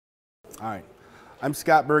All right, I'm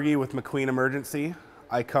Scott Berge with MacQueen Emergency.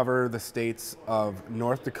 I cover the states of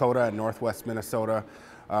North Dakota and Northwest Minnesota,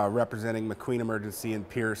 representing MacQueen Emergency in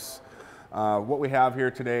Pierce. What we have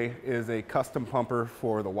here today is a custom pumper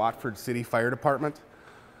for the Watford City Fire Department.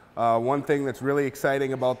 One thing that's really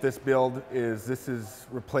exciting about this build is this is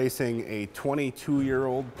replacing a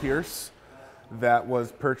 22-year-old Pierce that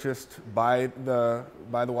was purchased by the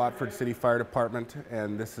Watford City Fire Department,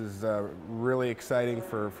 and this is really exciting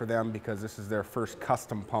for them because this is their first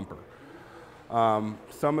custom pumper.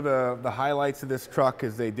 Some of the highlights of this truck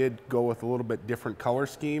is they did go with a little bit different color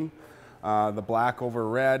scheme, the black over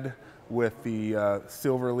red with the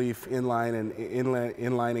silver leaf inline and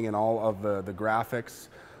inlining and all of the graphics.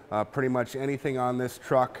 Pretty much anything on this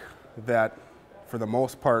truck that for the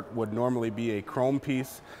most part would normally be a chrome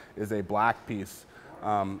piece is a black piece,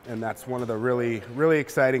 and that's one of the really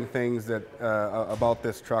exciting things that about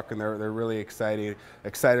this truck, and they're really excited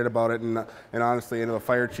about it, and honestly, you know, the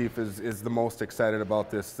fire chief is the most excited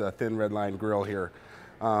about this thin red line grill here.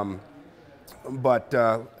 Some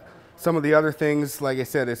of the other things, like I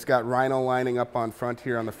said, it's got rhino lining up on front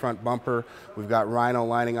here on the front bumper. We've got rhino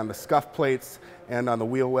lining on the scuff plates and on the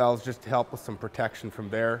wheel wells just to help with some protection from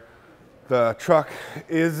there. The truck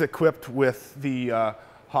is equipped with the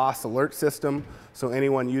HAAS alert system, so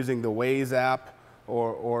anyone using the Waze app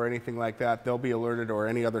or anything like that, they'll be alerted, or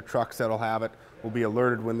any other trucks that'll have it will be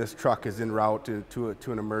alerted when this truck is en route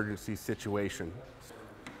to an emergency situation.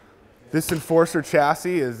 This Enforcer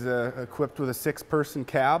chassis is equipped with a 6-person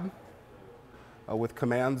cab with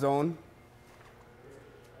command zone.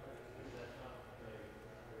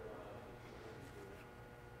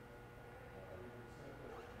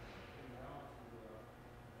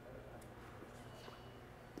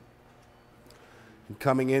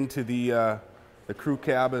 Coming into the crew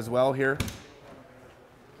cab as well here, so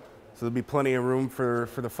there'll be plenty of room for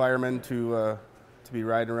the firemen to be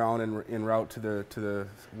riding around en route to the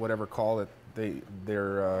whatever call that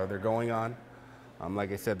they're going on.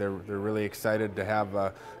 Like I said, they're really excited to have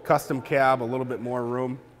a custom cab, a little bit more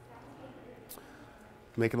room,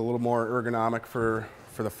 make it a little more ergonomic for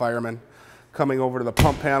the firemen. Coming over to the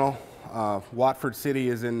pump panel, Watford City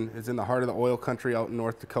is in the heart of the oil country out in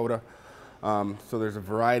North Dakota. So there's a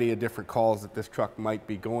variety of different calls that this truck might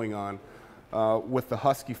be going on. With the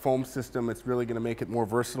Husky foam system, it's really going to make it more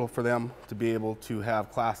versatile for them to be able to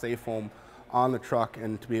have Class A foam on the truck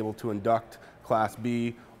and to be able to induct Class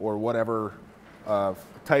B or whatever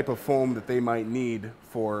type of foam that they might need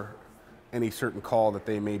for any certain call that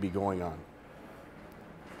they may be going on.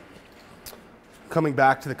 Coming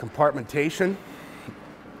back to the compartmentation,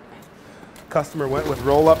 customer went with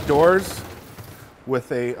roll-up doors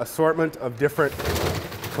with an assortment of different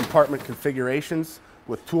compartment configurations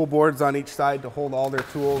with tool boards on each side to hold all their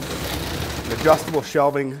tools, and adjustable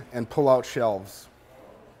shelving and pull-out shelves.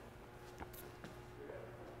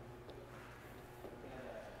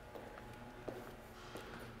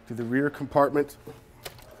 To the rear compartment,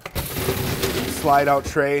 slide-out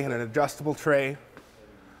tray and an adjustable tray.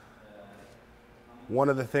 One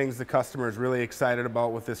of the things the customer is really excited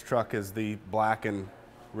about with this truck is the black and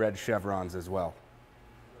red chevrons as well.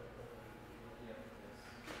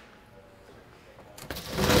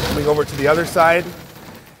 Coming over to the other side,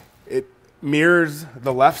 it mirrors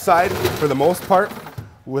the left side for the most part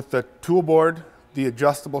with the tool board, the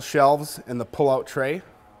adjustable shelves, and the pull-out tray.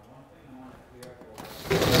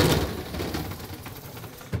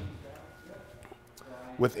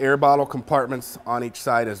 With air bottle compartments on each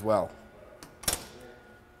side as well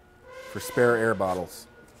for spare air bottles.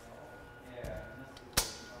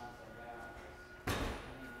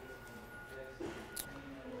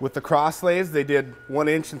 With the cross lays, they did 1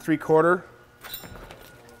 3/4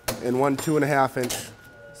 inch and 1 2.5 inch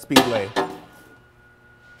speed lay.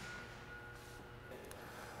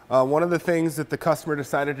 One of the things that the customer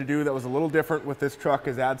decided to do that was a little different with this truck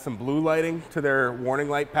is add some blue lighting to their warning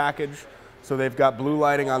light package. So they've got blue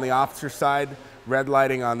lighting on the officer side, red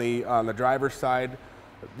lighting on the driver's side.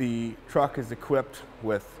 The truck is equipped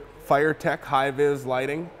with FireTech high-vis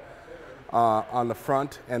lighting on the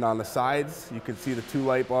front and on the sides. You can see the 2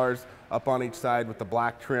 light bars up on each side with the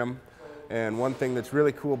black trim. And one thing that's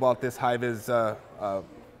really cool about this high-vis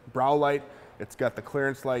brow light, it's got the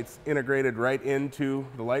clearance lights integrated right into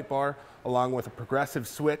the light bar, along with a progressive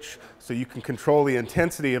switch, so you can control the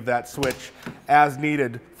intensity of that switch as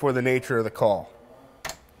needed for the nature of the call.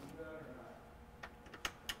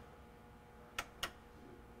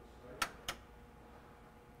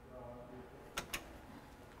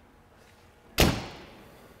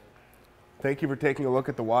 Thank you for taking a look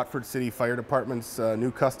at the Watford City Fire Department's new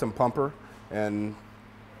custom pumper, and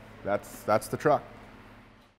that's the truck.